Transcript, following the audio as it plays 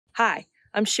Hi,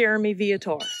 I'm Jeremy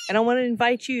Viator, and I want to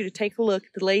invite you to take a look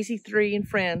at the Lazy 3 and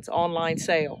Friends online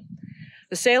sale.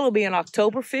 The sale will be on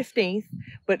October 15th,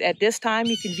 but at this time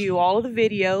you can view all of the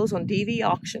videos on DV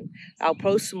Auction. I'll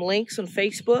post some links on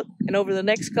Facebook, and over the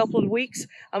next couple of weeks,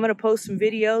 I'm going to post some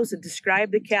videos that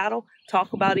describe the cattle,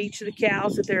 talk about each of the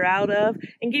cows that they're out of,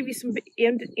 and give you some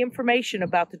information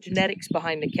about the genetics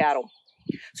behind the cattle.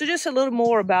 So just a little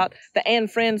more about the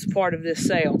and Friends part of this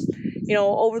sale. You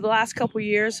know, over the last couple of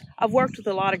years, I've worked with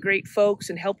a lot of great folks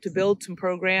and helped to build some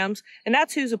programs, and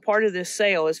that's who's a part of this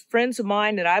sale. Is friends of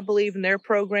mine that I believe in their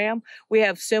program. We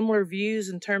have similar views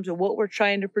in terms of what we're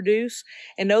trying to produce,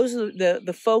 and those are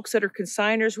the folks that are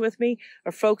consigners with me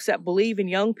are folks that believe in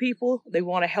young people. They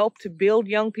want to help to build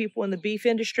young people in the beef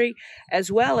industry, as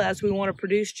well as we want to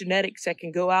produce genetics that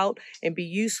can go out and be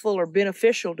useful or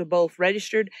beneficial to both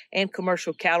registered and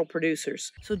commercial cattle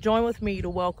producers. So join with me to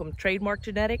welcome Trademark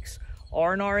Genetics,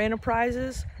 R&R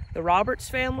Enterprises, the Roberts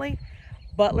family,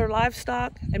 Butler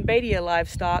Livestock, and Badia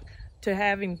Livestock to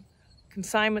having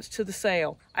consignments to the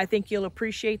sale. I think you'll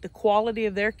appreciate the quality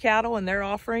of their cattle and their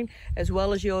offering, as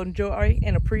well as you'll enjoy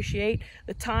and appreciate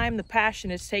the time, the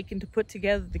passion it's taken to put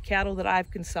together the cattle that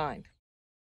I've consigned.